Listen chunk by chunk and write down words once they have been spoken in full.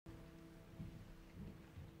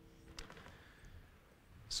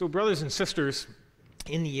So brothers and sisters,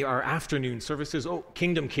 in our afternoon services,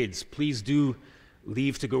 Kingdom kids, please do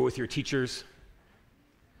leave to go with your teachers.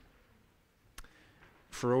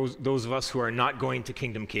 For those of us who are not going to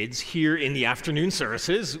Kingdom Kids, here in the afternoon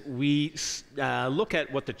services, we look at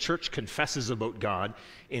what the church confesses about God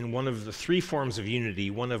in one of the three forms of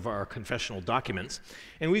unity, one of our confessional documents.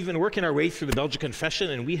 And we've been working our way through the Belgian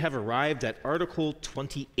Confession, and we have arrived at Article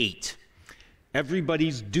 28,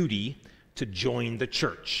 everybody's duty to join the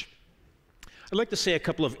church. I'd like to say a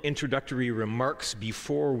couple of introductory remarks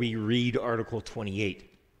before we read Article 28.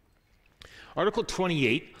 Article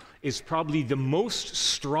 28 is probably the most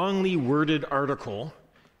strongly worded article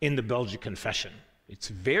in the Belgian Confession. It's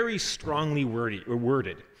very strongly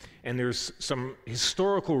worded, and there's some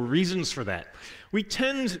historical reasons for that. We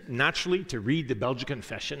tend naturally to read the Belgian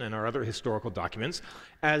Confession and our other historical documents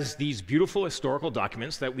as these beautiful historical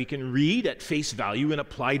documents that we can read at face value and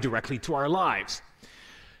apply directly to our lives.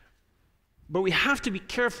 But we have to be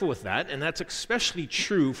careful with that, and that's especially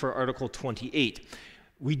true for Article 28.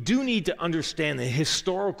 We do need to understand the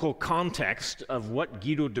historical context of what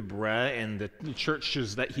Guido de Brès and the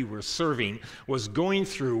churches that he was serving was going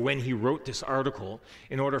through when he wrote this article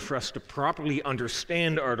in order for us to properly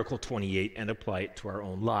understand Article 28 and apply it to our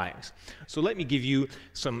own lives. So let me give you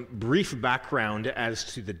some brief background as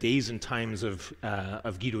to the days and times of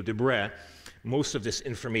Guido de Brès. Most of this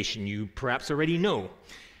information you perhaps already know.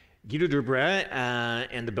 Guido de Brès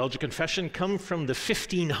and the Belgian Confession come from the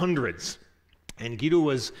 1500s. And Guido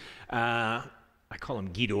was, I call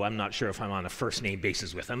him Guido, I'm not sure if I'm on a first name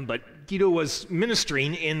basis with him, but Guido was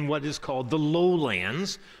ministering in what is called the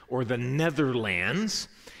Lowlands, or the Netherlands,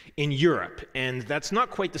 in Europe. And that's not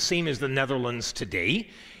quite the same as the Netherlands today.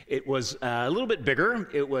 It was a little bit bigger.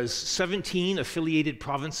 It was 17 affiliated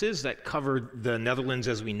provinces that covered the Netherlands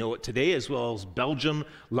as we know it today, as well as Belgium,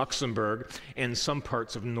 Luxembourg, and some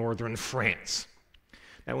parts of northern France.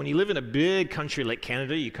 Now, when you live in a big country like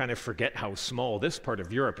Canada, you kind of forget how small this part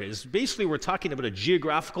of Europe is. Basically, we're talking about a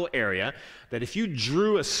geographical area that if you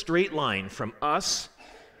drew a straight line from us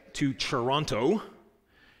to Toronto,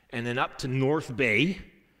 and then up to North Bay,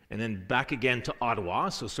 and then back again to Ottawa,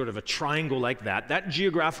 so sort of a triangle like that, that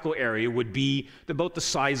geographical area would be about the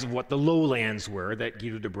size of what the lowlands were that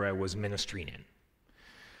Guido de Brès was ministering in.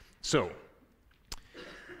 So,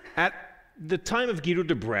 at the time of Guido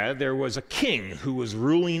de Brès, there was a king who was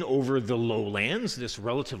ruling over the lowlands, this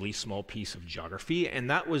relatively small piece of geography, and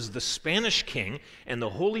that was the Spanish king and the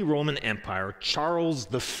Holy Roman Empire, Charles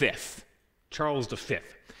V. Charles V.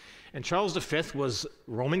 And Charles V was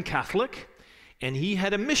Roman Catholic, and he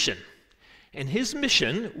had a mission. And his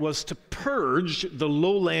mission was to purge the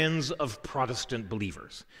lowlands of Protestant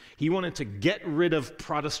believers. He wanted to get rid of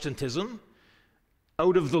Protestantism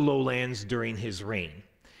out of the lowlands during his reign.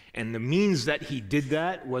 And the means that he did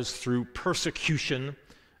that was through persecution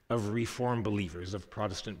of Reformed believers, of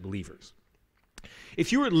Protestant believers.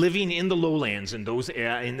 If you were living in the lowlands in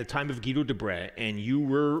the time of Guido de Brès and you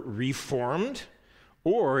were Reformed,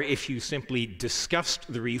 or if you simply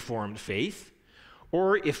discussed the Reformed faith,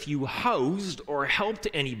 or if you housed or helped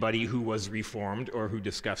anybody who was Reformed or who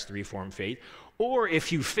discussed the Reformed faith, or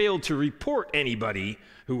if you failed to report anybody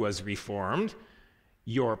who was Reformed,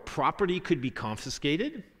 your property could be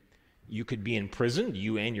confiscated. You could be imprisoned,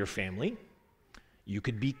 you and your family. You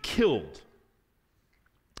could be killed.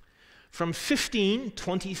 From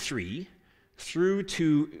 1523 through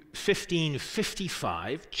to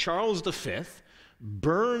 1555, Charles V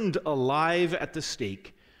burned alive at the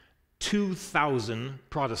stake 2,000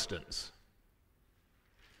 Protestants.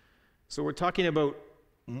 So we're talking about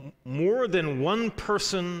more than one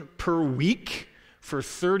person per week for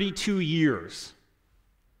 32 years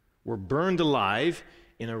were burned alive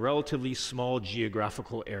in a relatively small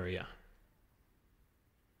geographical area.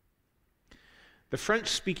 The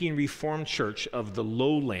French-speaking Reformed Church of the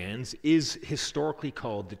Lowlands is historically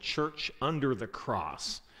called the Church under the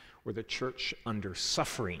Cross, or the Church under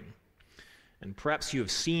Suffering. And perhaps you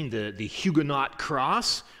have seen the Huguenot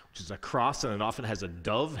cross, which is a cross and it often has a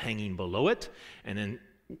dove hanging below it, and then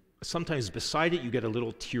sometimes beside it you get a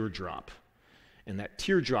little teardrop. And that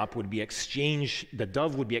teardrop would be exchanged, the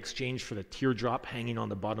dove would be exchanged for the teardrop hanging on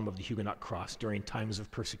the bottom of the Huguenot cross during times of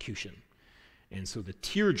persecution. And so the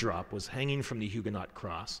teardrop was hanging from the Huguenot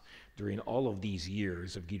cross during all of these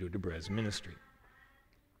years of Guido de Brès' ministry.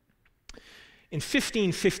 In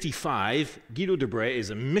 1555, Guido de Brès is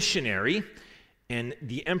a missionary, and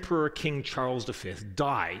the Emperor King Charles V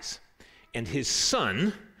dies. And his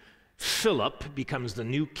son, Philip, becomes the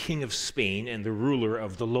new king of Spain and the ruler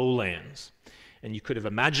of the lowlands. And you could have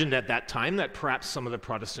imagined at that time that perhaps some of the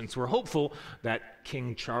Protestants were hopeful that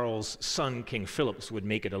King Charles' son, King Philip, would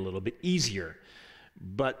make it a little bit easier.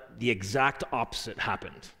 But the exact opposite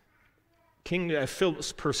happened. King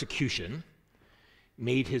Philip's persecution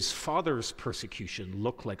made his father's persecution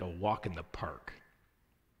look like a walk in the park.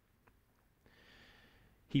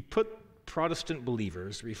 He put Protestant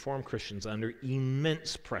believers, Reformed Christians, under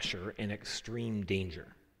immense pressure and extreme danger.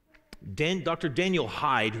 Dr. Daniel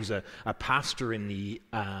Hyde, who's a pastor in the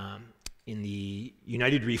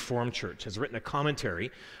United Reformed Church, has written a commentary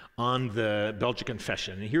on the Belgic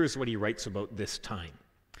Confession, and here's what he writes about this time.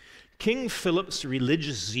 King Philip's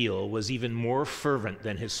religious zeal was even more fervent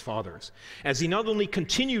than his father's, as he not only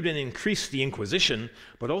continued and increased the Inquisition,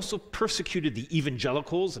 but also persecuted the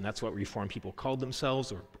evangelicals, and that's what Reformed people called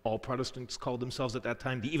themselves, or all Protestants called themselves at that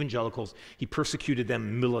time, the evangelicals. He persecuted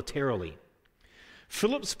them militarily.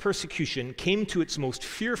 Philip's persecution came to its most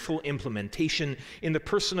fearful implementation in the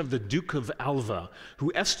person of the Duke of Alva,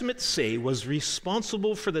 who estimates say was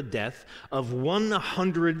responsible for the death of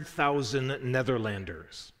 100,000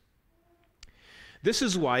 Netherlanders. This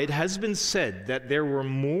is why it has been said that there were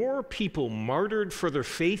more people martyred for their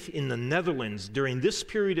faith in the Netherlands during this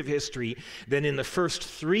period of history than in the first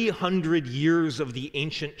 300 years of the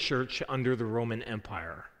ancient church under the Roman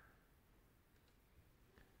Empire.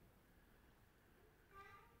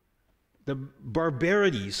 The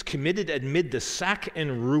barbarities committed amid the sack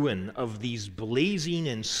and ruin of these blazing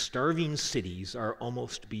and starving cities are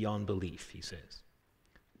almost beyond belief, he says.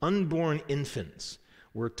 Unborn infants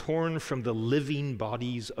were torn from the living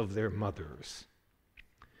bodies of their mothers.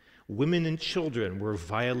 Women and children were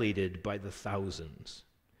violated by the thousands,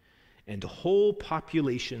 and whole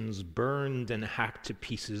populations burned and hacked to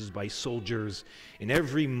pieces by soldiers in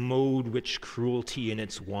every mode which cruelty and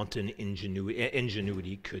its wanton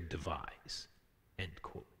ingenuity could devise. End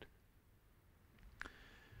quote.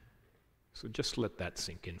 So just let that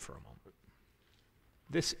sink in for a moment.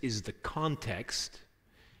 This is the context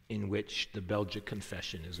in which the Belgic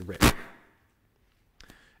Confession is written.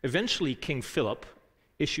 Eventually, King Philip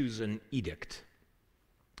issues an edict.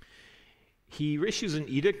 He issues an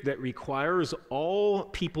edict that requires all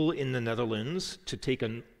people in the Netherlands to take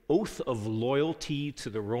an oath of loyalty to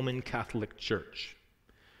the Roman Catholic Church,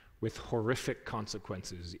 with horrific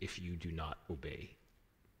consequences if you do not obey.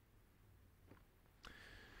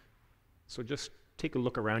 So just take a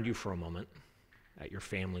look around you for a moment, at your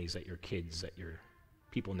families, at your kids, at your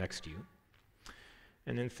people next to you,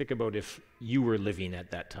 and then think about if you were living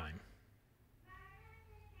at that time.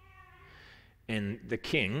 And the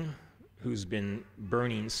king, who's been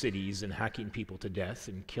burning cities and hacking people to death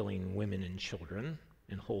and killing women and children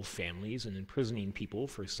and whole families and imprisoning people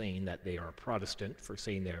for saying that they are Protestant, for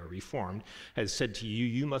saying they are Reformed, has said to you,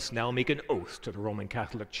 you must now make an oath to the Roman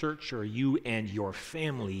Catholic Church or you and your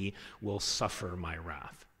family will suffer my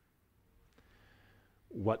wrath.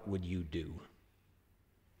 What would you do?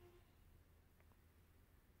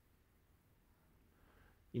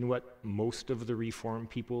 You know what most of the Reformed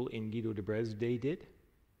people in Guido de Brè's day did?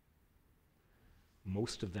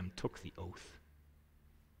 Most of them took the oath.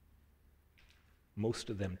 Most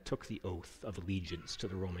of them took the oath of allegiance to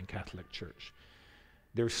the Roman Catholic Church.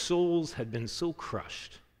 Their souls had been so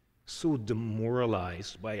crushed, so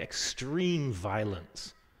demoralized by extreme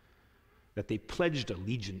violence, that they pledged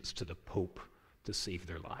allegiance to the Pope to save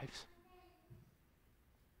their lives.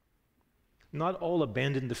 Not all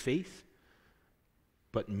abandoned the faith,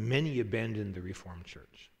 but many abandoned the Reformed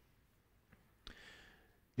Church.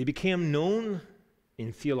 They became known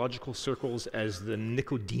in theological circles as the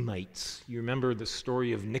Nicodemites. You remember the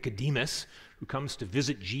story of Nicodemus, who comes to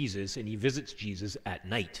visit Jesus, and he visits Jesus at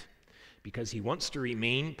night because he wants to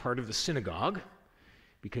remain part of the synagogue,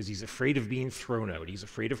 because he's afraid of being thrown out. He's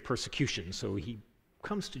afraid of persecution, so he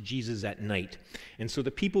comes to Jesus at night. And so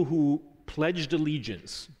the people who pledged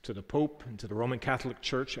allegiance to the Pope and to the Roman Catholic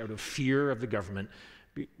Church out of fear of the government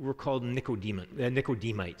were called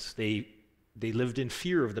Nicodemites. They lived in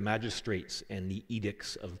fear of the magistrates and the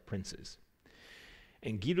edicts of princes.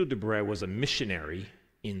 And Guido de Brès was a missionary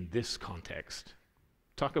in this context.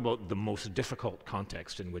 Talk about the most difficult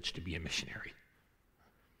context in which to be a missionary.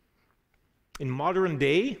 In modern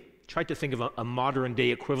day, try to think of a modern day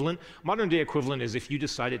equivalent. Modern day equivalent is if you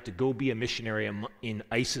decided to go be a missionary in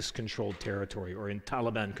ISIS-controlled territory or in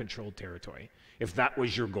Taliban-controlled territory, if that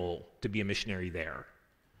was your goal, to be a missionary there.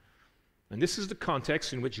 And this is the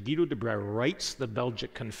context in which Guido de Brès writes the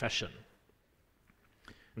Belgic Confession.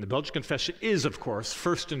 And the Belgic Confession is, of course,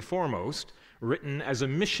 first and foremost, written as a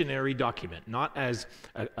missionary document, not as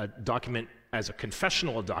a document as a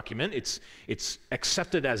confessional document. It's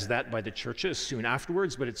accepted as that by the churches soon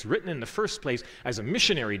afterwards, but it's written in the first place as a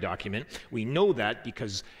missionary document. We know that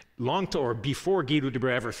because before Guido de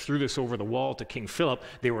Brès ever threw this over the wall to King Philip,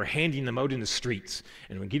 they were handing them out in the streets.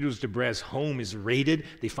 And when Guido de Brès' home is raided,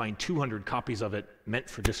 they find 200 copies of it meant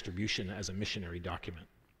for distribution as a missionary document.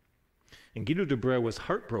 And Guido de Brès was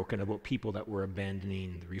heartbroken about people that were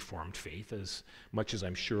abandoning the Reformed faith, as much as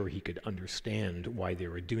I'm sure he could understand why they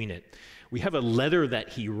were doing it. We have a letter that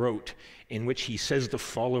he wrote in which he says the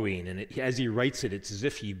following, and as he writes it, it's as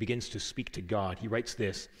if he begins to speak to God. He writes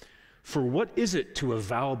this: "For what is it to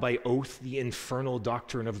avow by oath the infernal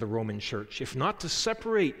doctrine of the Roman Church, if not to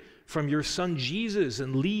separate from your Son Jesus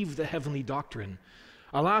and leave the heavenly doctrine?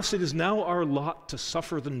 Alas, it is now our lot to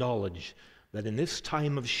suffer the knowledge that in this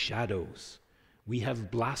time of shadows we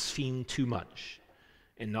have blasphemed too much,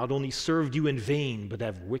 and not only served you in vain, but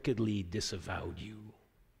have wickedly disavowed you."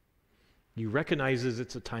 He recognizes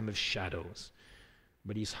it's a time of shadows,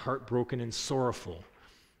 but he's heartbroken and sorrowful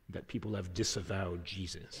that people have disavowed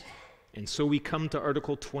Jesus. And so we come to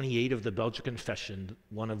Article 28 of the Belgian Confession,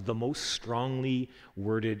 one of the most strongly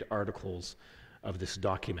worded articles of this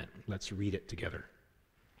document. Let's read it together.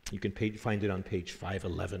 You can find it on page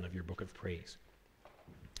 511 of your Book of Praise.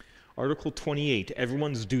 Article 28,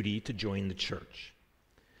 everyone's duty to join the church.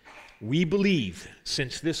 "We believe,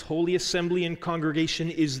 since this holy assembly and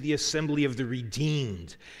congregation is the assembly of the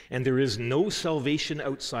redeemed, and there is no salvation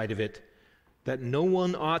outside of it, that no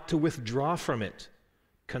one ought to withdraw from it,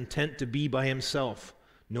 content to be by himself,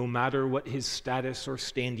 no matter what his status or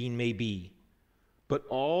standing may be. But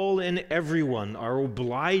all and everyone are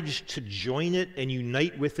obliged to join it and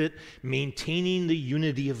unite with it, maintaining the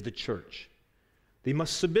unity of the church. They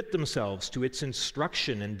must submit themselves to its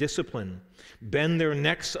instruction and discipline, bend their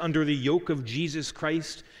necks under the yoke of Jesus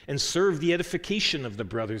Christ, and serve the edification of the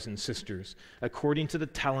brothers and sisters, according to the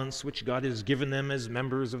talents which God has given them as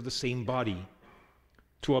members of the same body.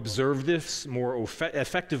 To observe this more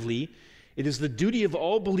effectively, it is the duty of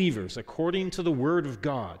all believers, according to the Word of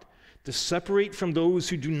God, to separate from those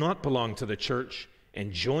who do not belong to the church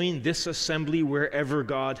and join this assembly wherever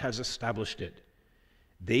God has established it.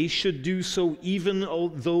 They should do so even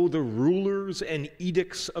though the rulers and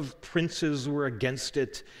edicts of princes were against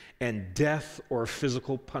it, and death or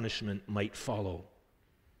physical punishment might follow.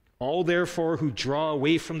 All, therefore, who draw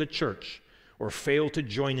away from the church or fail to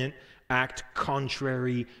join it act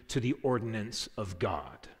contrary to the ordinance of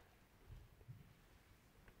God."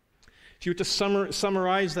 If you were to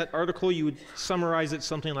summarize that article, you would summarize it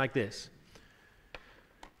something like this: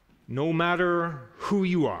 no matter who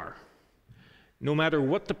you are, no matter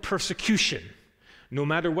what the persecution, no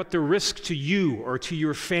matter what the risk to you or to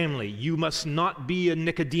your family, you must not be a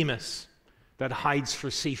Nicodemus that hides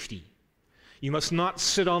for safety. You must not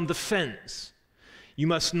sit on the fence. You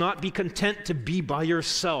must not be content to be by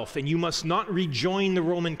yourself, and you must not rejoin the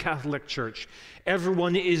Roman Catholic Church.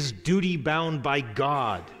 Everyone is duty-bound by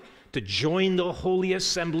God to join the holy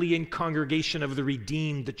assembly and congregation of the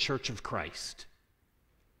redeemed, the Church of Christ.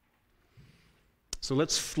 So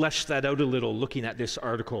let's flesh that out a little, looking at this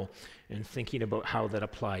article and thinking about how that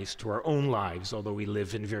applies to our own lives, although we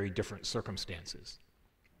live in very different circumstances.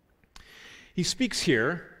 He speaks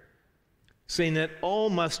here saying that all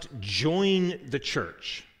must join the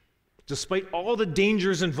church. Despite all the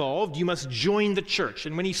dangers involved, you must join the church.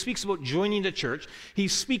 And when he speaks about joining the church,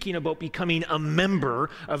 he's speaking about becoming a member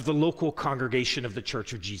of the local congregation of the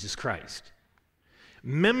Church of Jesus Christ.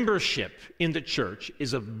 Membership in the church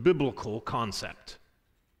is a biblical concept.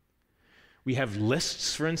 We have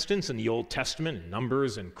lists, for instance, in the Old Testament, in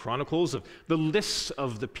Numbers and Chronicles, of the lists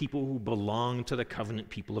of the people who belong to the covenant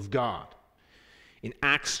people of God. In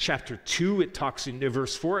Acts chapter 2, it talks in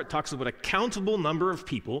verse 4, it talks about a countable number of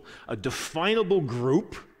people, a definable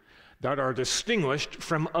group that are distinguished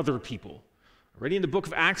from other people. Already in the book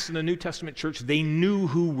of Acts in the New Testament church, they knew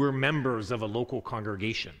who were members of a local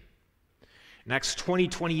congregation. In Acts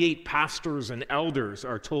 20:28, pastors and elders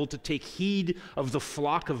are told to take heed of the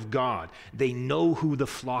flock of God. They know who the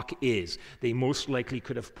flock is. They most likely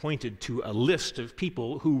could have pointed to a list of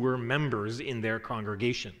people who were members in their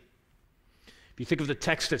congregation. If you think of the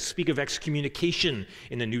texts that speak of excommunication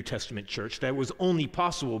in the New Testament church, that was only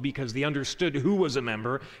possible because they understood who was a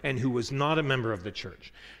member and who was not a member of the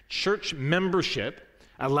church. Church membership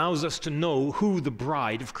allows us to know who the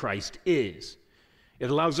bride of Christ is. It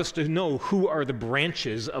allows us to know who are the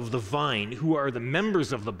branches of the vine, who are the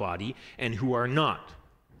members of the body, and who are not.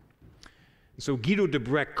 So Guido de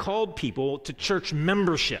Brès called people to church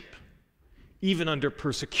membership, even under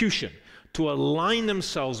persecution, to align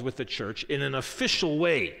themselves with the church in an official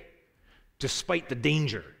way, despite the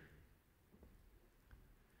danger.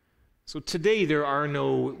 So today there are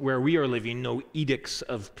no, where we are living, no edicts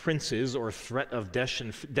of princes or threat of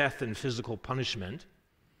death and physical punishment.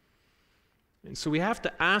 And so we have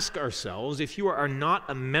to ask ourselves, if you are not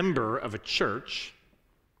a member of a church,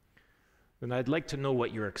 then I'd like to know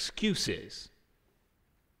what your excuse is.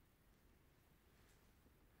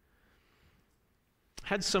 I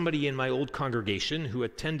had somebody in my old congregation who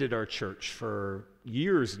attended our church for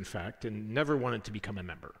years, in fact, and never wanted to become a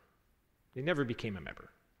member. They never became a member.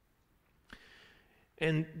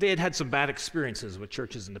 And they had had some bad experiences with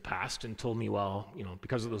churches in the past and told me, well,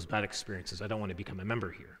 because of those bad experiences, I don't want to become a member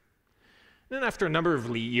here. Then after a number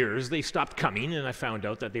of years, they stopped coming, and I found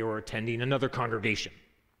out that they were attending another congregation.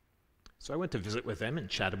 So I went to visit with them and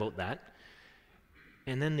chat about that.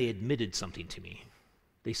 And then they admitted something to me.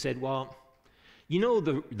 They said, well,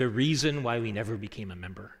 the reason why we never became a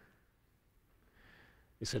member?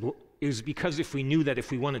 They said, well, it was because if we knew that if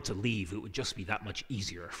we wanted to leave, it would just be that much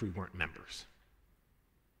easier if we weren't members.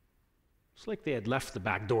 It's like they had left the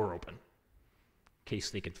back door open in case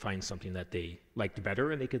they could find something that they liked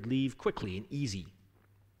better and they could leave quickly and easy.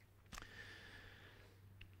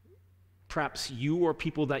 Perhaps you or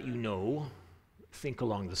people that you know think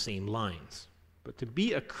along the same lines. But to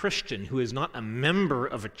be a Christian who is not a member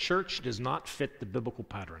of a church does not fit the biblical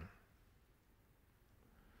pattern.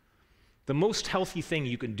 The most healthy thing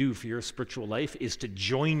you can do for your spiritual life is to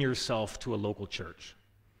join yourself to a local church,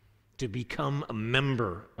 to become a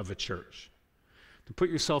member of a church, to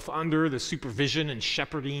put yourself under the supervision and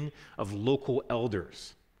shepherding of local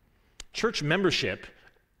elders. Church membership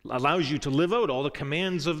allows you to live out all the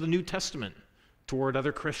commands of the New Testament toward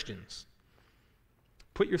other Christians.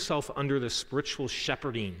 Put yourself under the spiritual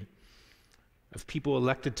shepherding of people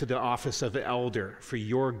elected to the office of elder for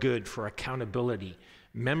your good, for accountability.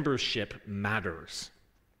 Membership matters.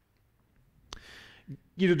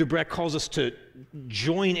 Guido de Brech calls us to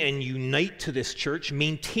join and unite to this church,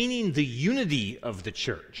 maintaining the unity of the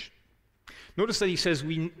church. Notice that he says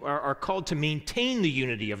we are called to maintain the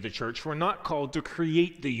unity of the church. We're not called to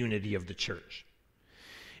create the unity of the church.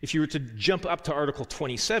 If you were to jump up to Article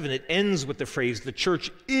 27, it ends with the phrase, the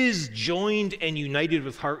church is joined and united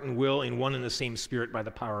with heart and will in one and the same spirit by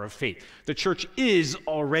the power of faith. The church is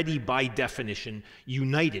already, by definition,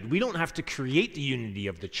 united. We don't have to create the unity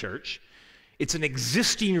of the church. It's an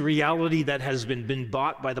existing reality that has been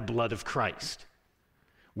bought by the blood of Christ.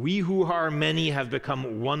 We who are many have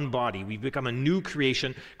become one body. We've become a new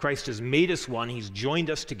creation. Christ has made us one. He's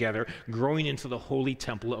joined us together, growing into the holy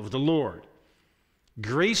temple of the Lord.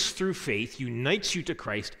 Grace through faith unites you to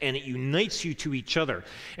Christ, and it unites you to each other.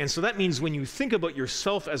 And so that means when you think about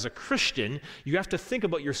yourself as a Christian, you have to think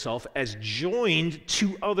about yourself as joined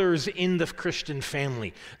to others in the Christian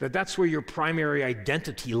family. That's where your primary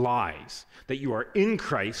identity lies, that you are in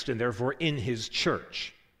Christ and therefore in his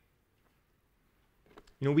church.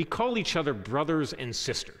 We call each other brothers and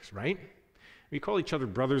sisters, right? We call each other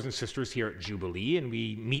brothers and sisters here at Jubilee, and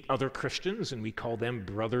we meet other Christians, and we call them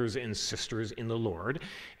brothers and sisters in the Lord.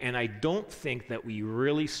 And I don't think that we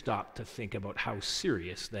really stop to think about how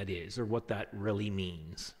serious that is or what that really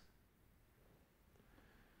means.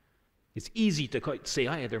 It's easy to say,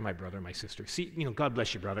 "Hi, they're my brother, my sister. See, God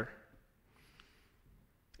bless you, brother."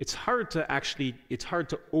 It's hard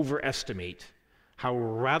to overestimate how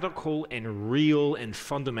radical and real and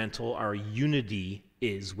fundamental our unity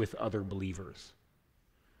is with other believers.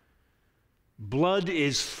 Blood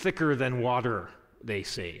is thicker than water, they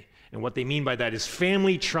say. And what they mean by that is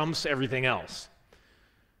family trumps everything else.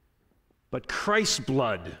 But Christ's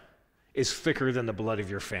blood is thicker than the blood of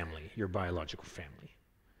your family, your biological family.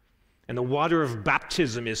 And the water of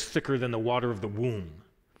baptism is thicker than the water of the womb.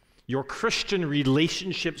 Your Christian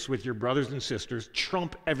relationships with your brothers and sisters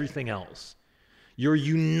trump everything else. You're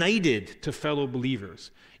united to fellow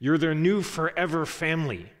believers. You're their new forever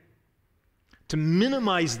family. To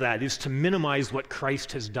minimize that is to minimize what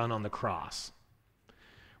Christ has done on the cross.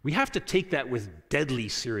 We have to take that with deadly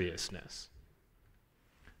seriousness.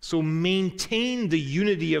 So maintain the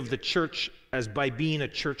unity of the church as by being a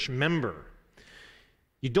church member.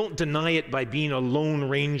 You don't deny it by being a lone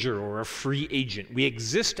ranger or a free agent. We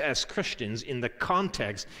exist as Christians in the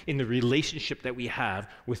context, in the relationship that we have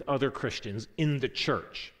with other Christians in the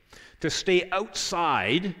church. To stay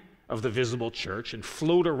outside of the visible church and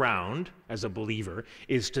float around as a believer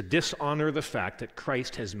is to dishonor the fact that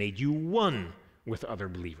Christ has made you one with other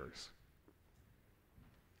believers.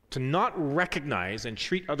 To not recognize and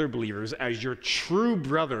treat other believers as your true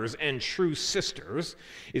brothers and true sisters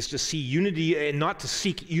is to see unity and not to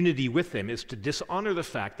seek unity with them, is to dishonor the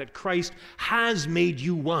fact that Christ has made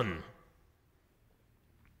you one.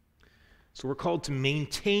 So we're called to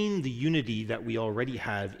maintain the unity that we already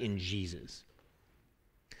have in Jesus.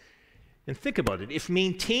 And think about it. If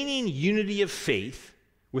maintaining unity of faith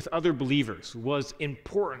with other believers was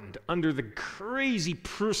important under the crazy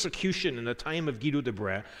persecution in the time of Guido de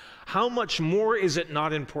Brès, how much more is it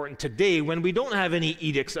not important today when we don't have any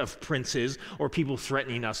edicts of princes or people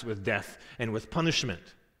threatening us with death and with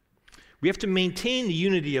punishment? We have to maintain the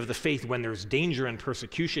unity of the faith when there's danger and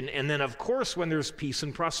persecution, and then, of course, when there's peace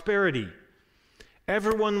and prosperity.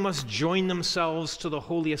 Everyone must join themselves to the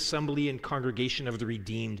holy assembly and congregation of the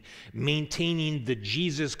redeemed, maintaining the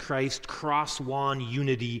Jesus Christ cross-one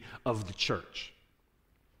unity of the church.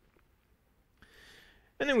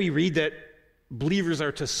 And then we read that believers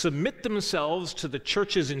are to submit themselves to the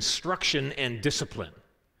church's instruction and discipline.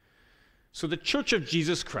 So the Church of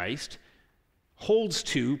Jesus Christ holds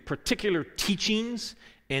to particular teachings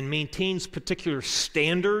and maintains particular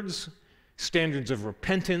standards of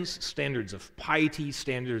repentance, standards of piety,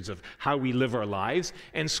 standards of how we live our lives,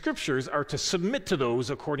 and Christians are to submit to those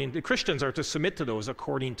according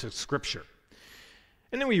to Scripture.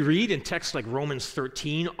 And then we read in texts like Romans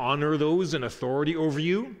 13, honor those in authority over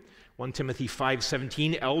you. 1 Timothy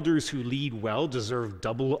 5:17, elders who lead well deserve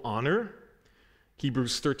double honor.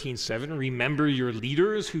 Hebrews 13:7, remember your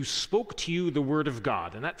leaders who spoke to you the word of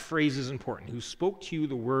God. And that phrase is important, who spoke to you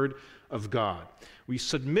the word of God. We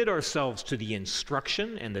submit ourselves to the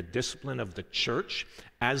instruction and the discipline of the church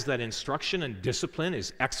as that instruction and discipline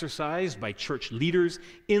is exercised by church leaders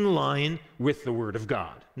in line with the word of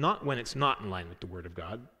God. Not when it's not in line with the word of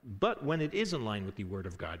God, but when it is in line with the word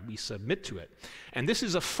of God, we submit to it. And this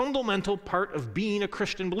is a fundamental part of being a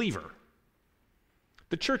Christian believer.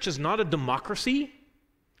 The church is not a democracy.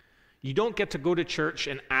 You don't get to go to church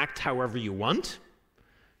and act however you want.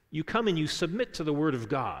 You come and you submit to the word of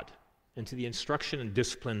God and to the instruction and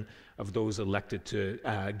discipline of those elected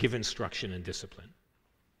to give instruction and discipline.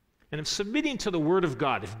 And if submitting to the word of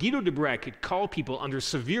God, if Guido de Brès could call people under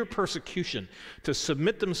severe persecution to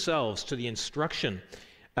submit themselves to the instruction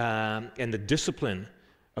and the discipline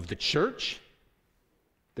of the church,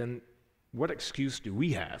 then what excuse do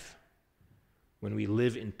we have when we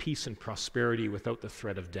live in peace and prosperity without the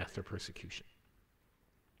threat of death or persecution?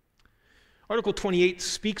 Article 28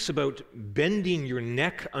 speaks about bending your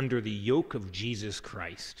neck under the yoke of Jesus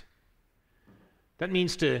Christ. That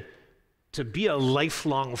means to be a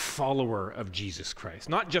lifelong follower of Jesus Christ,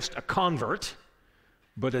 not just a convert,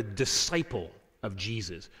 but a disciple of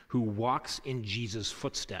Jesus who walks in Jesus'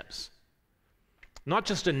 footsteps. Not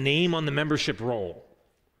just a name on the membership roll,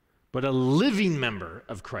 but a living member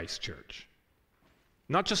of Christ's church.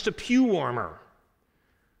 Not just a pew warmer,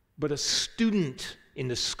 but a student in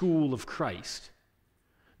the school of Christ.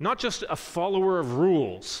 Not just a follower of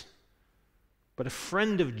rules, but a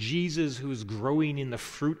friend of Jesus who is growing in the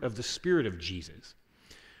fruit of the Spirit of Jesus.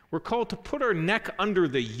 We're called to put our neck under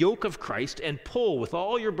the yoke of Christ and pull with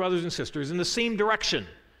all your brothers and sisters in the same direction,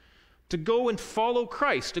 to go and follow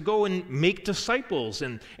Christ, to go and make disciples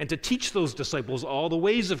and to teach those disciples all the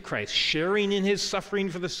ways of Christ, sharing in his suffering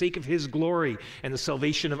for the sake of his glory and the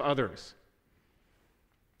salvation of others.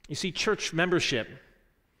 You see, church membership,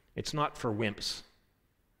 it's not for wimps.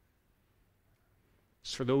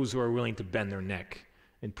 It's for those who are willing to bend their neck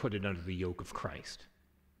and put it under the yoke of Christ.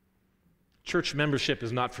 Church membership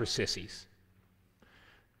is not for sissies.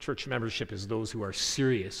 Church membership is those who are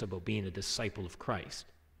serious about being a disciple of Christ.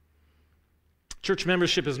 Church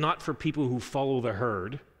membership is not for people who follow the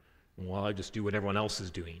herd. Well, I just do what everyone else is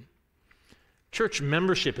doing. Church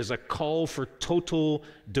membership is a call for total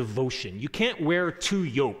devotion. You can't wear two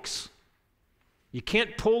yokes. You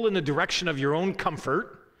can't pull in the direction of your own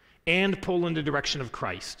comfort and pull in the direction of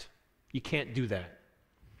Christ. You can't do that.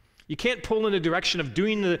 You can't pull in the direction of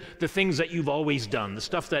doing the things that you've always done, the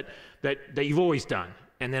stuff that you've always done,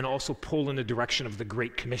 and then also pull in the direction of the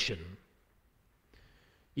Great Commission.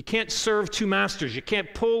 You can't serve two masters. You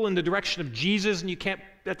can't pull in the direction of Jesus, and you can't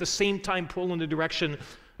at the same time pull in the direction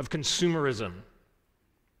of consumerism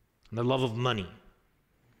and the love of money.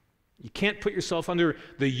 You can't put yourself under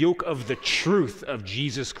the yoke of the truth of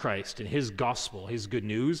Jesus Christ and his gospel, his good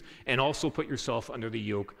news, and also put yourself under the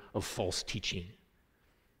yoke of false teaching.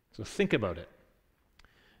 So think about it.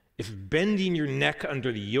 If bending your neck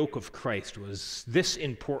under the yoke of Christ was this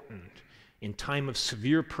important in time of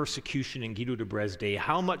severe persecution in Guido de Brès' day,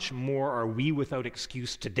 how much more are we without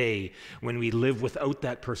excuse today when we live without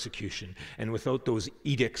that persecution and without those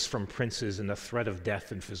edicts from princes and the threat of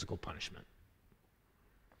death and physical punishment?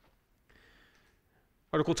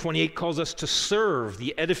 Article 28 calls us to serve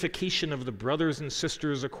the edification of the brothers and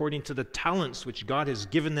sisters according to the talents which God has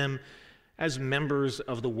given them as members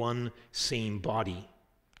of the one same body.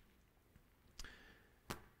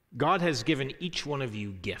 God has given each one of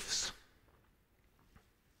you gifts.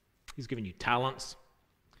 He's given you talents.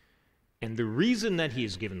 And the reason that he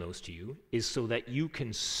has given those to you is so that you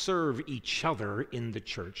can serve each other in the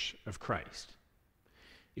church of Christ.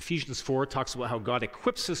 Ephesians 4 talks about how God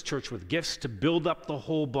equips his church with gifts to build up the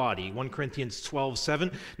whole body. 1 Corinthians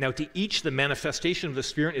 12:7. Now to each the manifestation of the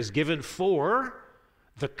Spirit is given for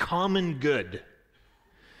the common good.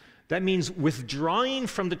 That means withdrawing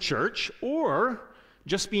from the church or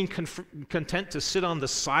just being content to sit on the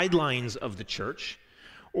sidelines of the church,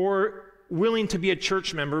 or willing to be a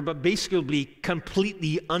church member but basically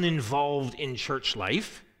completely uninvolved in church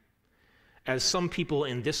life, as some people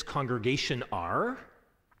in this congregation are,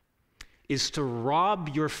 is to rob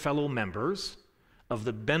your fellow members of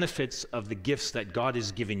the benefits of the gifts that God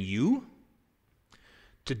has given you.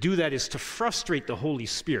 To do that is to frustrate the Holy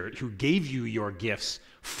Spirit who gave you your gifts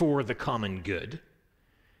for the common good.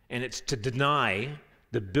 And it's to deny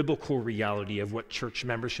the biblical reality of what church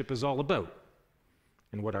membership is all about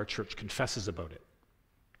and what our church confesses about it.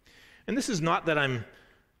 And this is not that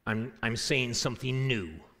I'm saying something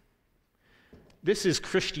new. This is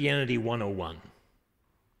Christianity 101.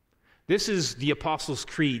 This is the Apostles'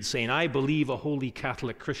 Creed saying, I believe a holy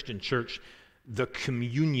Catholic Christian church, the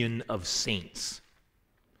communion of saints,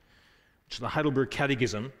 which the Heidelberg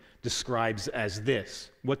Catechism describes as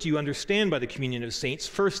this. What do you understand by the communion of saints?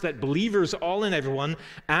 First, that believers, all and everyone,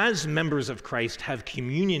 as members of Christ, have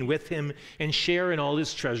communion with him and share in all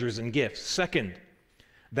his treasures and gifts. Second,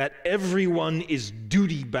 that everyone is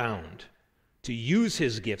duty-bound to use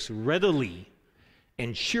his gifts readily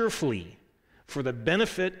and cheerfully for the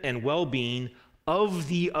benefit and well-being of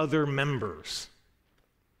the other members.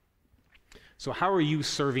 So how are you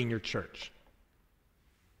serving your church?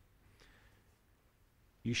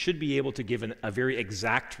 You should be able to give a very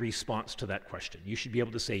exact response to that question. You should be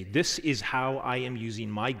able to say, this is how I am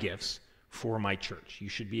using my gifts for my church. You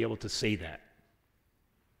should be able to say that.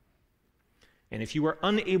 And if you are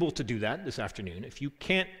unable to do that this afternoon, if you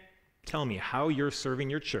can't tell me how you're serving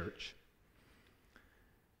your church,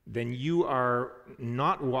 then you are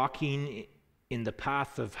not walking in the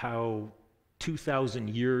path of how 2,000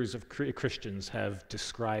 years of Christians have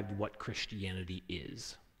described what Christianity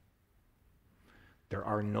is. There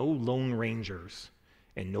are no lone rangers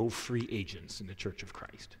and no free agents in the Church of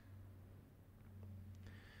Christ.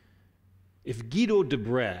 If Guido de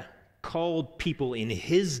Brès called people in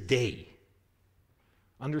his day,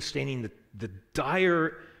 understanding the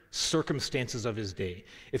dire circumstances of his day,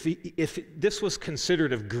 if this was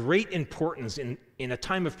considered of great importance in a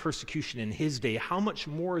time of persecution in his day, how much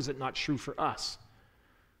more is it not true for us,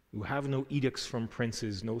 who have no edicts from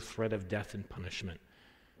princes, no threat of death and punishment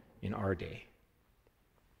in our day?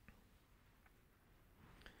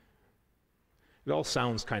 It all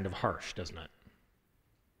sounds kind of harsh, doesn't it?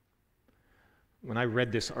 When I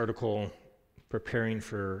read this article preparing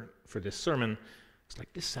for this sermon, it's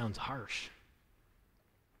like, this sounds harsh.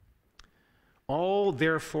 All,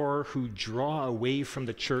 therefore, who draw away from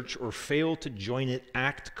the church or fail to join it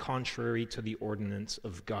act contrary to the ordinance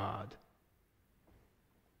of God.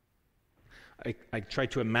 I try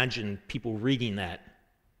to imagine people reading that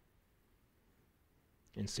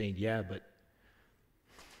and saying, yeah, but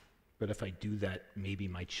if I do that, maybe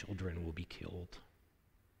my children will be killed.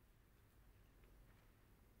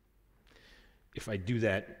 If I do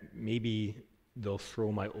that, maybe they'll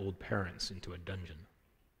throw my old parents into a dungeon.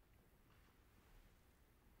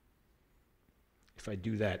 If I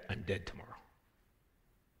do that, I'm dead tomorrow.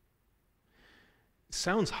 It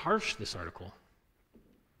sounds harsh, this article.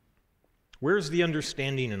 Where's the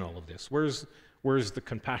understanding in all of this? Where's the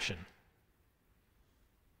compassion?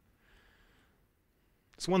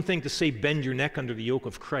 It's one thing to say bend your neck under the yoke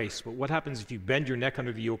of Christ, but what happens if you bend your neck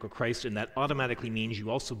under the yoke of Christ and that automatically means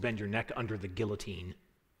you also bend your neck under the guillotine?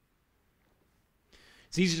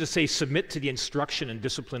 It's easy to say submit to the instruction and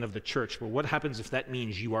discipline of the church, but what happens if that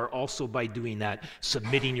means you are also, by doing that,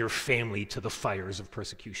 submitting your family to the fires of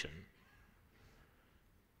persecution?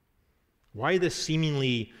 Why this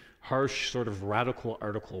seemingly harsh, sort of radical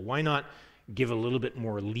article? Why not give a little bit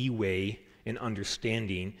more leeway in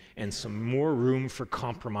understanding and some more room for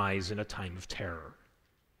compromise in a time of terror?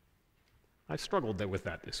 I struggled with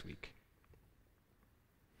that this week.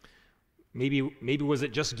 Maybe was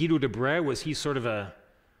it just Guido de Brès? Was he sort of a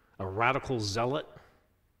radical zealot?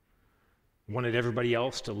 Wanted everybody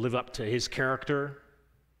else to live up to his character,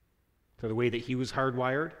 to the way that he was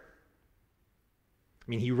hardwired? I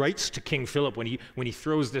mean, he writes to King Philip when he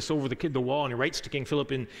throws this over the wall, and he writes to King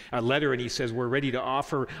Philip in a letter, and he says, we're ready to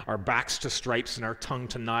offer our backs to stripes and our tongue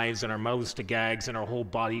to knives and our mouths to gags and our whole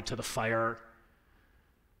body to the fire.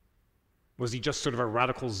 Was he just sort of a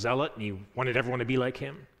radical zealot and he wanted everyone to be like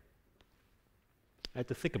him? I had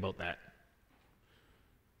to think about that.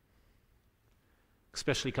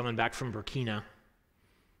 Especially coming back from Burkina,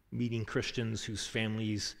 meeting Christians whose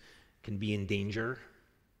families can be in danger.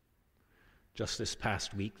 Just this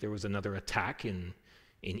past week, there was another attack in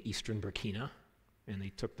eastern Burkina, and they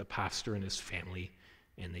took the pastor and his family,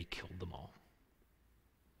 and they killed them all.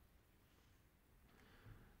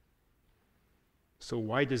 So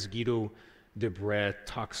why does Guido de Brès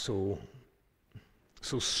talk so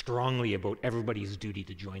strongly about everybody's duty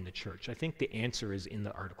to join the church? I think the answer is in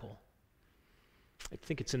the article. I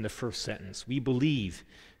think it's in the first sentence. We believe,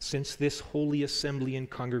 since this holy assembly and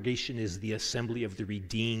congregation is the assembly of the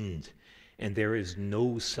redeemed, and there is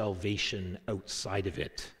no salvation outside of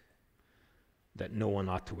it, that no one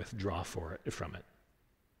ought to withdraw from it.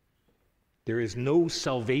 There is no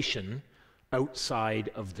salvation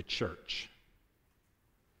outside of the church.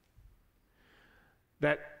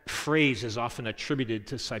 That phrase is often attributed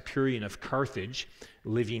to Cyprian of Carthage,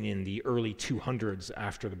 living in the early 200s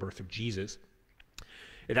after the birth of Jesus.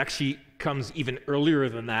 It actually comes even earlier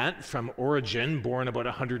than that from Origen, born about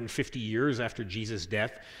 150 years after Jesus'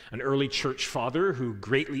 death, an early church father who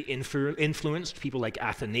greatly influenced people like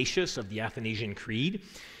Athanasius of the Athanasian Creed.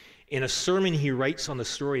 In a sermon he writes on the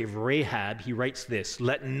story of Rahab, he writes this: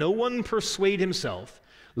 "Let no one persuade himself,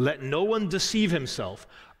 let no one deceive himself.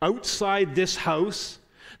 Outside this house,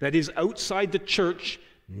 that is outside the church,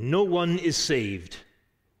 no one is saved.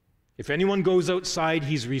 If anyone goes outside,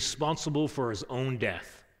 he's responsible for his own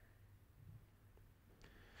death."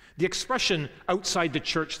 The expression, outside the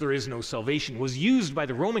church there is no salvation, was used by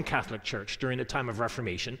the Roman Catholic Church during the time of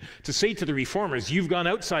Reformation to say to the Reformers, you've gone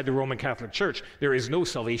outside the Roman Catholic Church, there is no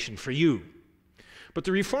salvation for you. But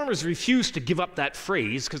the Reformers refused to give up that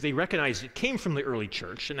phrase because they recognized it came from the early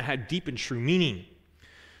church and it had deep and true meaning.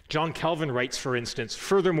 John Calvin writes, for instance,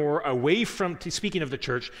 furthermore, speaking of the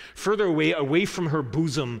church, further away from her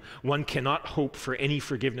bosom, one cannot hope for any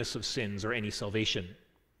forgiveness of sins or any salvation.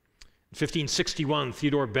 In 1561,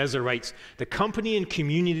 Theodore Beza writes, the company and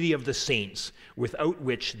community of the saints, without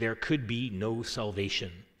which there could be no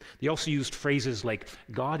salvation. They also used phrases like,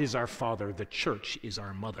 God is our father, the church is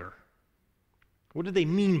our mother. What did they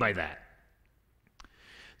mean by that?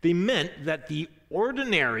 They meant that the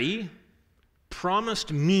ordinary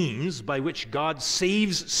promised means by which God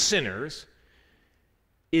saves sinners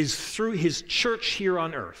is through his church here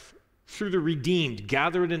on earth, through the redeemed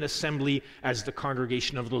gathered in assembly as the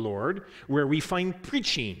congregation of the Lord, where we find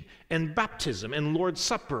preaching and baptism and Lord's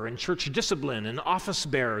Supper and church discipline and office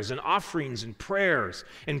bearers and offerings and prayers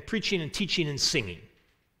and preaching and teaching and singing.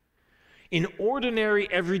 In ordinary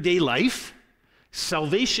everyday life,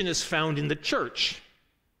 salvation is found in the church,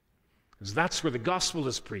 because that's where the gospel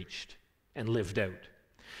is preached and lived out.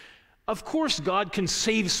 Of course, God can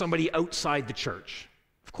save somebody outside the church.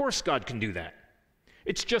 Of course, God can do that.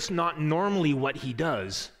 It's just not normally what he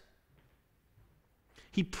does.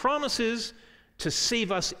 He promises to save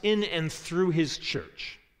us in and through his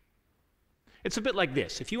church. It's a bit like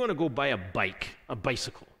this. If you want to go buy a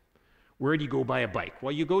bicycle, where do you go buy a bike?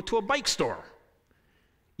 Well, you go to a bike store.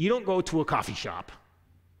 You don't go to a coffee shop.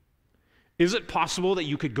 Is it possible that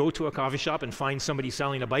you could go to a coffee shop and find somebody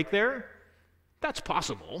selling a bike there? That's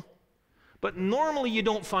possible. But normally you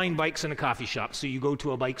don't find bikes in a coffee shop, so you go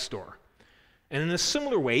to a bike store. And in a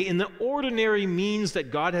similar way, in the ordinary means that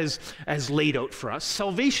God has laid out for us,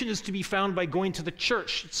 salvation is to be found by going to the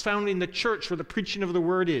church. It's found in the church where the preaching of the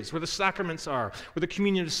word is, where the sacraments are, where the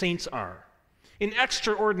communion of saints are. In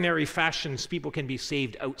extraordinary fashions, people can be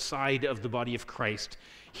saved outside of the body of Christ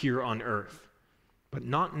here on earth. But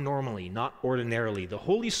not normally, not ordinarily. The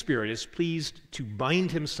Holy Spirit is pleased to bind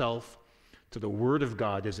himself to the word of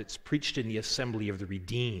God as it's preached in the assembly of the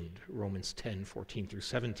redeemed, Romans 10:14 through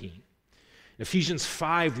 17. In Ephesians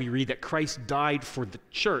 5, we read that Christ died for the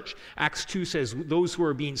church. Acts 2 says those who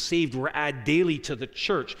are being saved were added daily to the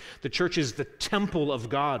church. The church is the temple of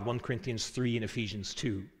God, 1 Corinthians 3 and Ephesians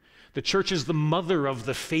 2. The church is the mother of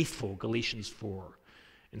the faithful, Galatians 4.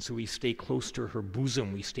 And so we stay close to her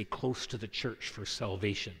bosom. We stay close to the church for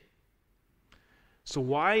salvation. So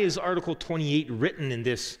why is Article 28 written in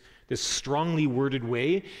this strongly worded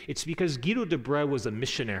way? It's because Guido de Brès was a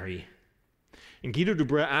missionary. And Guido de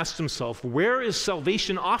Brès asked himself, where is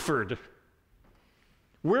salvation offered?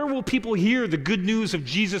 Where will people hear the good news of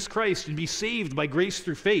Jesus Christ and be saved by grace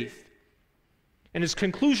through faith? And his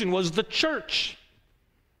conclusion was the church.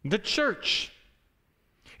 The church.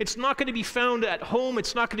 It's not going to be found at home.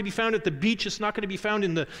 It's not going to be found at the beach. It's not going to be found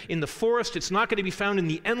in the forest. It's not going to be found in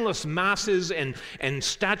the endless masses and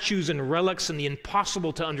statues and relics and the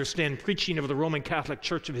impossible to understand preaching of the Roman Catholic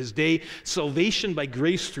Church of his day. Salvation by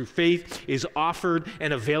grace through faith is offered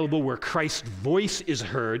and available where Christ's voice is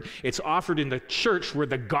heard. It's offered in the church where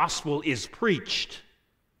the gospel is preached.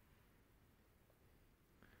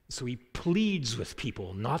 So he pleads with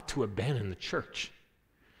people not to abandon the church.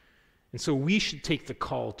 And so we should take the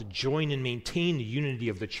call to join and maintain the unity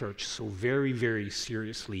of the church so very, very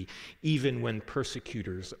seriously, even when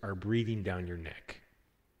persecutors are breathing down your neck.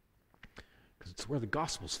 Because it's where the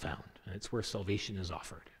gospel's found, and it's where salvation is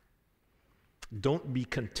offered. Don't be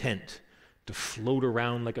content to float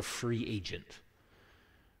around like a free agent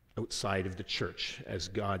outside of the church as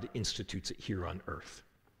God institutes it here on earth.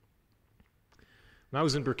 When I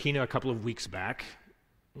was in Burkina a couple of weeks back,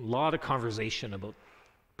 a lot of conversation about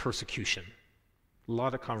persecution. A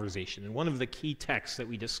lot of conversation. And one of the key texts that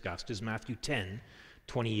we discussed is Matthew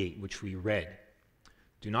 10:28, which we read.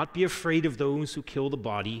 Do not be afraid of those who kill the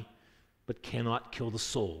body, but cannot kill the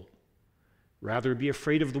soul. Rather, be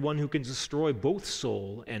afraid of the one who can destroy both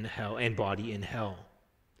soul and body in hell.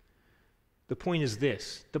 The point is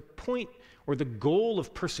this. The point or the goal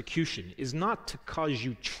of persecution is not to cause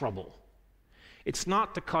you trouble. It's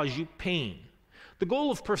not to cause you pain. The goal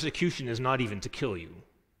of persecution is not even to kill you.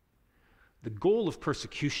 The goal of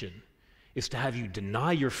persecution is to have you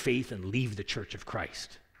deny your faith and leave the church of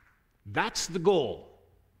Christ. That's the goal.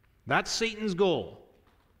 That's Satan's goal.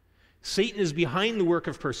 Satan is behind the work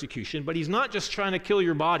of persecution, but he's not just trying to kill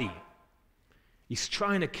your body. He's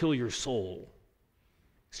trying to kill your soul.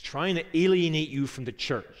 He's trying to alienate you from the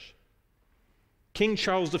church. King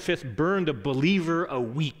Charles V burned a believer a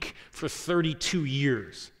week for 32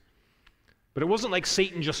 years. But it wasn't like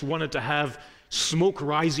Satan just wanted to have smoke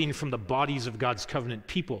rising from the bodies of God's covenant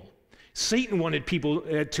people. Satan wanted people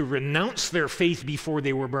to renounce their faith before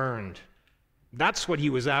they were burned. That's what he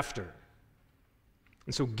was after.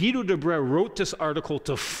 And so Guido de Brès wrote this article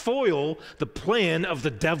to foil the plan of the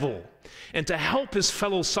devil and to help his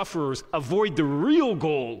fellow sufferers avoid the real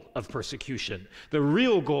goal of persecution, the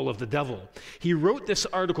real goal of the devil. He wrote this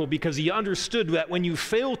article because he understood that when you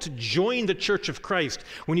fail to join the Church of Christ,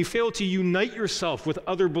 when you fail to unite yourself with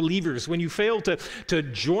other believers, when you fail to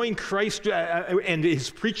join Christ and his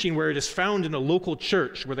preaching where it is found in a local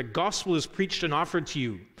church, where the gospel is preached and offered to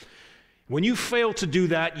you, when you fail to do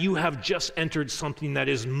that, you have just entered something that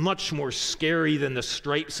is much more scary than the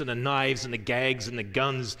stripes and the knives and the gags and the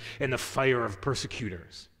guns and the fire of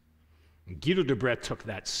persecutors. And Guido de Brès took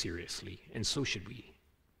that seriously, and so should we.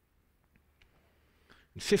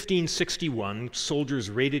 In 1561, soldiers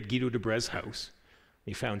raided Guido de Brès' house.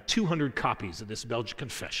 They found 200 copies of this Belgian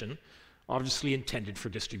confession, obviously intended for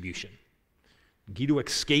distribution. Guido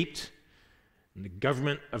escaped. And the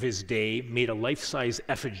government of his day made a life-size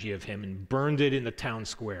effigy of him and burned it in the town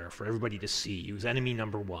square for everybody to see. He was enemy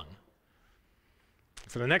number one.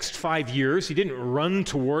 For the next 5 years, he didn't run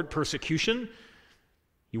toward persecution.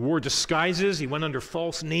 He wore disguises. He went under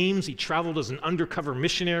false names. He traveled as an undercover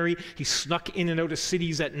missionary. He snuck in and out of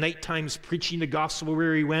cities at night times, preaching the gospel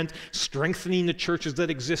where he went, strengthening the churches that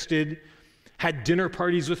existed, had dinner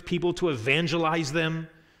parties with people to evangelize them,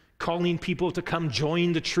 calling people to come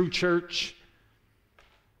join the true church.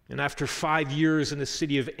 And after 5 years in the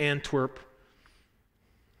city of Antwerp,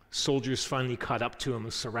 soldiers finally caught up to him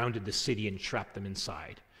and surrounded the city and trapped them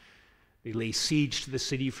inside. They lay siege to the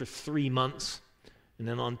city for 3 months, and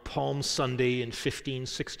then on Palm Sunday in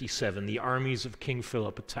 1567, the armies of King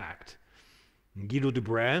Philip attacked. And Guido de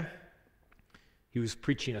Brès, he was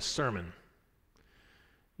preaching a sermon.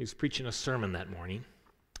 He was preaching a sermon that morning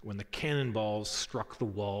when the cannonballs struck the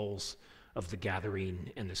walls of the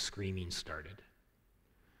gathering and the screaming started.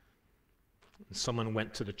 Someone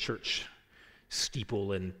went to the church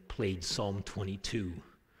steeple and played Psalm 22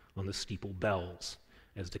 on the steeple bells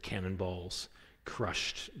as the cannonballs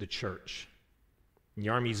crushed the church. The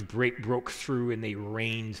armies broke through and they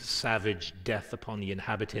rained savage death upon the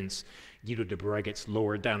inhabitants. Guido de Brès gets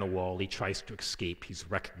lowered down a wall. He tries to escape. He's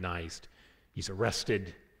recognized. He's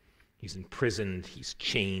arrested. He's imprisoned. He's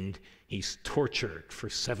chained. He's tortured for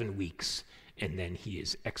 7 weeks, and then he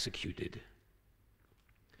is executed.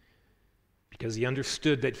 Because he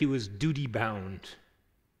understood that he was duty-bound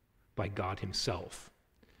by God himself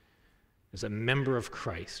as a member of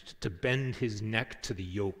Christ to bend his neck to the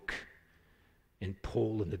yoke and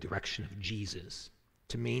pull in the direction of Jesus,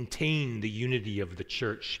 to maintain the unity of the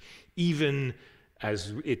church, even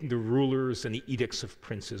as the rulers and the edicts of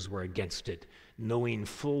princes were against it, knowing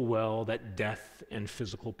full well that death and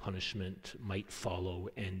physical punishment might follow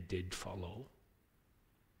and did follow.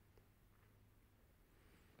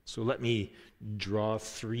 So let me draw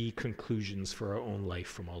 3 conclusions for our own life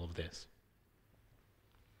from all of this.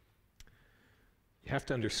 You have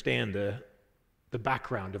to understand the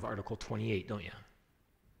background of Article 28, don't you?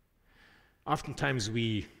 Oftentimes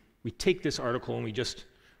we take this article and we just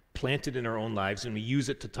plant it in our own lives, and we use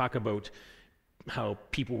it to talk about how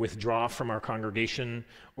people withdraw from our congregation,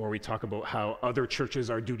 or we talk about how other churches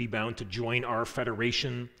are duty-bound to join our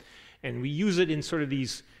federation. And we use it in sort of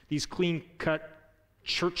these clean-cut,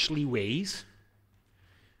 churchly ways,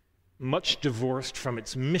 much divorced from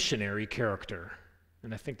its missionary character.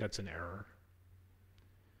 And I think that's an error.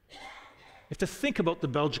 You have to think about the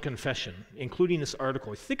Belgic Confession, including this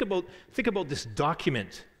article. Think about this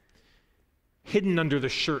document hidden under the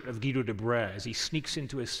shirt of Guido de Brès as he sneaks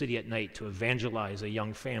into a city at night to evangelize a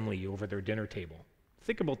young family over their dinner table.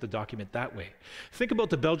 Think about the document that way. Think about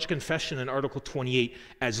the Belgic Confession in Article 28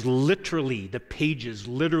 as literally, the pages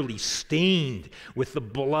literally stained with the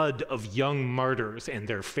blood of young martyrs and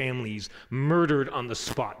their families murdered on the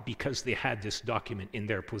spot because they had this document in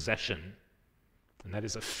their possession. And that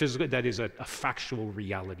is a factual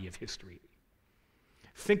reality of history.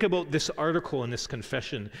 Think about this article and this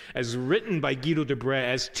confession as written by Guido de Brès,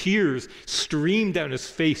 as tears stream down his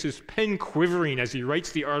face, his pen quivering as he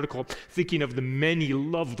writes the article, thinking of the many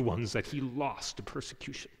loved ones that he lost to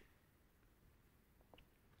persecution.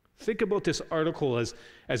 Think about this article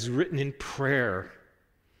as written in prayer,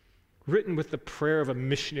 written with the prayer of a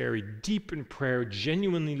missionary, deep in prayer,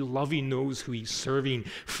 genuinely loving those who he's serving,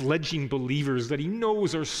 fledgling believers that he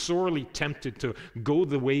knows are sorely tempted to go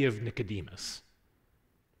the way of Nicodemus.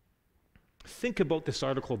 Think about this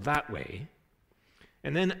article that way,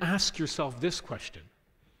 and then ask yourself this question: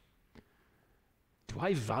 do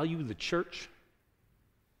I value the church?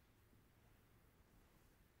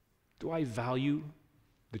 Do I value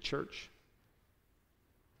the church?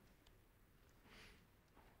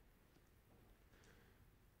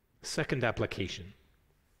 Second application.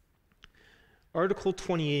 Article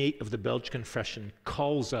 28 of the Belgic Confession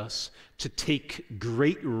calls us to take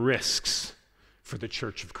great risks for the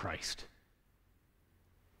Church of Christ.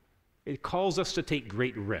 It calls us to take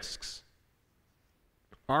great risks.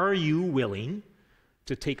 Are you willing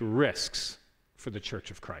to take risks for the Church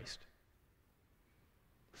of Christ?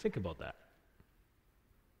 Think about that.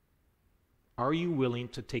 Are you willing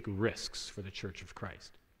to take risks for the Church of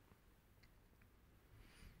Christ?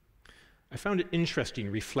 I found it interesting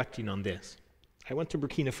reflecting on this. I went to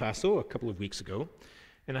Burkina Faso a couple of weeks ago,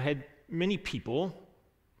 and I had many people,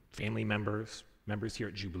 family members here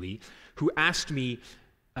at Jubilee, who asked me,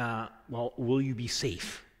 well, will you be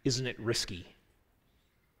safe? Isn't it risky?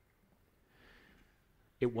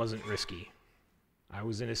 It wasn't risky. I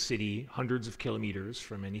was in a city hundreds of kilometers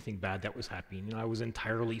from anything bad that was happening, and I was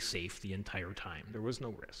entirely safe the entire time. There was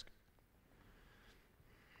no risk.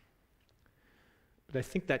 But I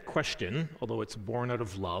think that question, although it's born out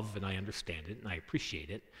of love, and I understand it, and I appreciate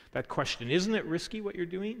it, that question, isn't it risky what you're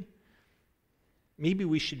doing? Maybe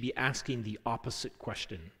we should be asking the opposite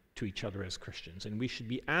question to each other as Christians, and we should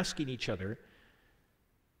be asking each other,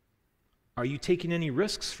 are you taking any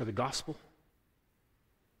risks for the gospel?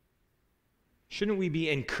 Shouldn't we be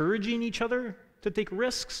encouraging each other to take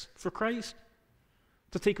risks for Christ?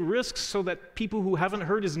 To take risks so that people who haven't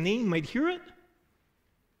heard his name might hear it?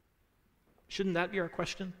 Shouldn't that be our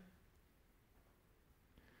question?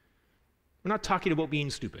 We're not talking about being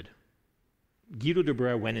stupid. Guido de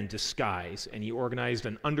Brès went in disguise, and he organized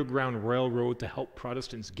an underground railroad to help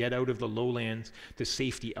Protestants get out of the lowlands to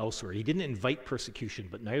safety elsewhere. He didn't invite persecution,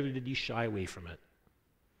 but neither did he shy away from it.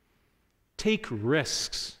 Take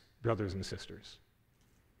risks, brothers and sisters.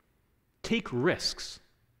 Take risks.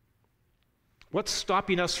 What's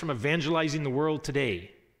stopping us from evangelizing the world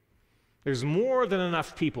today? There's more than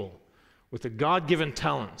enough people with the God-given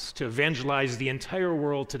talents to evangelize the entire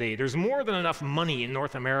world today. There's more than enough money in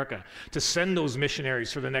North America to send those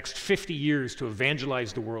missionaries for the next 50 years to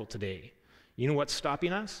evangelize the world today. You know what's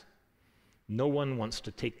stopping us? No one wants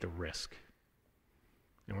to take the risk.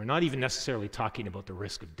 And we're not even necessarily talking about the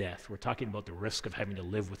risk of death. We're talking about the risk of having to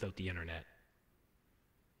live without the internet.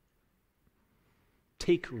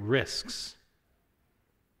 Take risks.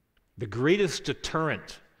 The greatest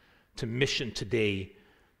deterrent to mission today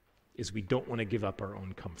is we don't want to give up our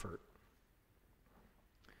own comfort.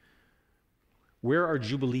 Where are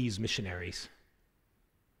Jubilee's missionaries?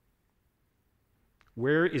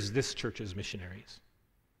 Where is this church's missionaries?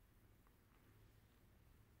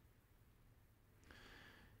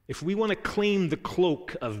 If we want to claim the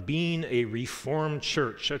cloak of being a reformed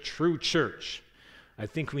church, a true church, I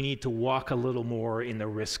think we need to walk a little more in the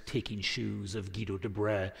risk-taking shoes of Guido de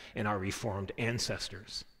Brès and our reformed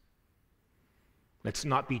ancestors. Let's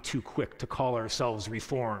not be too quick to call ourselves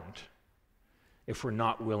reformed if we're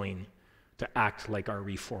not willing to act like our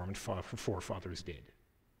reformed forefathers did.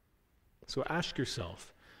 So ask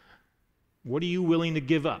yourself, what are you willing to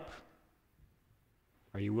give up?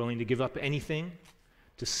 Are you willing to give up anything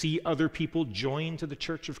to see other people join to the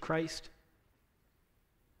Church of Christ?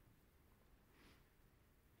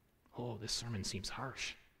 Oh, this sermon seems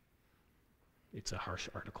harsh. It's a harsh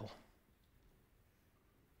article.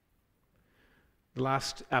 The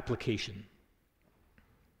last application.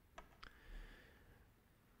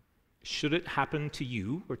 Should it happen to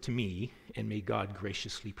you or to me, and may God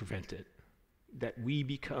graciously prevent it, that we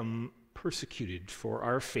become persecuted for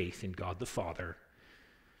our faith in God the Father,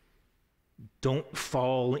 don't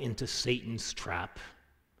fall into Satan's trap.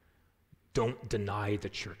 Don't deny the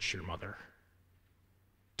church your mother.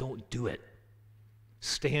 Don't do it.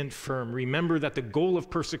 Stand firm. Remember that the goal of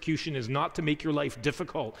persecution is not to make your life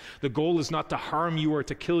difficult. The goal is not to harm you or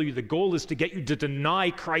to kill you. The goal is to get you to deny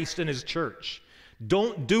Christ and his church.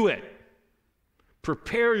 Don't do it.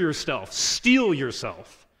 Prepare yourself, steel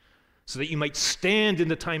yourself, so that you might stand in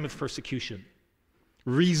the time of persecution.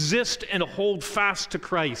 Resist and hold fast to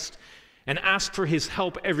Christ and ask for his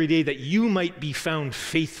help every day that you might be found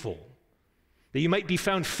faithful. That you might be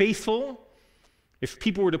found faithful if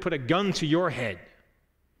people were to put a gun to your head,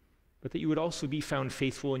 but that you would also be found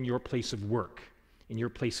faithful in your place of work, in your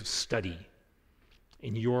place of study,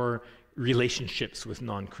 in your relationships with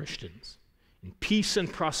non-Christians. In peace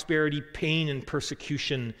and prosperity, pain and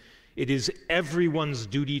persecution, it is everyone's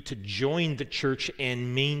duty to join the church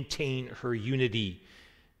and maintain her unity,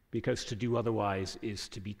 because to do otherwise is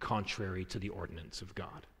to be contrary to the ordinance of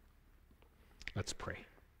God. Let's pray.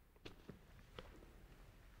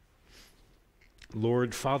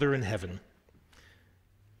 Lord, Father in heaven,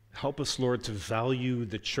 help us, Lord, to value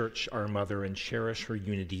the church, our mother, and cherish her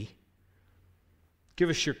unity. Give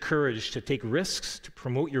us your courage to take risks, to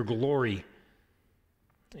promote your glory,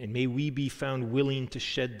 and may we be found willing to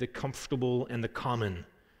shed the comfortable and the common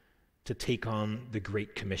to take on the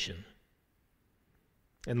Great Commission.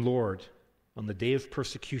 And Lord, on the day of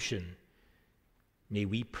persecution, may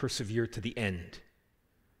we persevere to the end,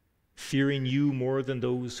 fearing you more than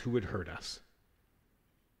those who would hurt us.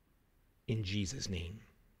 In Jesus' name.